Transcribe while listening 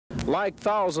Like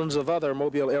thousands of other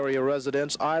Mobile area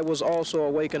residents, I was also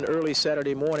awakened early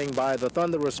Saturday morning by the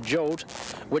thunderous jolt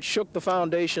which shook the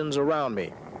foundations around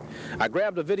me. I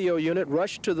grabbed a video unit,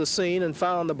 rushed to the scene, and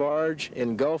found the barge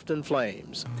engulfed in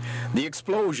flames. The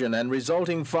explosion and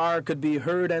resulting fire could be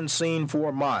heard and seen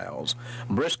for miles.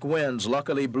 Brisk winds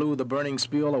luckily blew the burning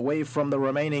spill away from the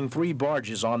remaining 3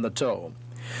 barges on the tow.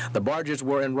 The barges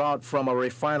were en route from a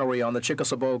refinery on the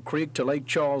Chickasaw Creek to Lake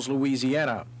Charles,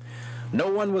 Louisiana. No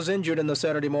one was injured in the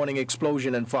Saturday morning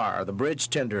explosion and fire. The bridge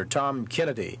tender, Tom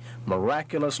Kennedy,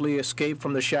 miraculously escaped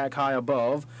from the shack high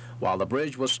above while the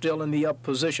bridge was still in the up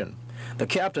position. The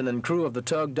captain and crew of the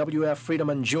tug W.F.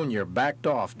 Friedemann Jr. backed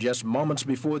off just moments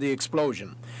before the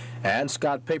explosion, and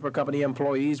Scott Paper Company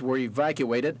employees were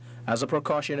evacuated as a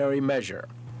precautionary measure.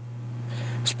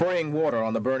 Spraying water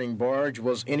on the burning barge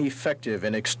was ineffective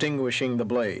in extinguishing the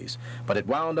blaze, but it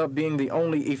wound up being the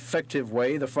only effective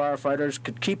way the firefighters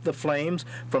could keep the flames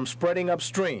from spreading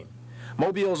upstream.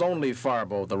 Mobile's only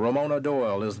fireboat, the Ramona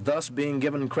Doyle, is thus being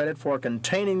given credit for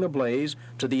containing the blaze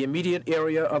to the immediate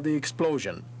area of the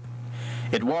explosion.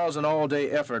 It was an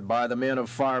all-day effort by the men of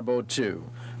Fireboat 2.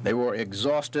 They were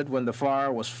exhausted when the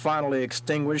fire was finally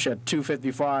extinguished at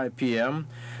 2:55 p.m.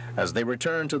 as they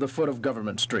returned to the foot of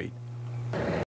Government Street.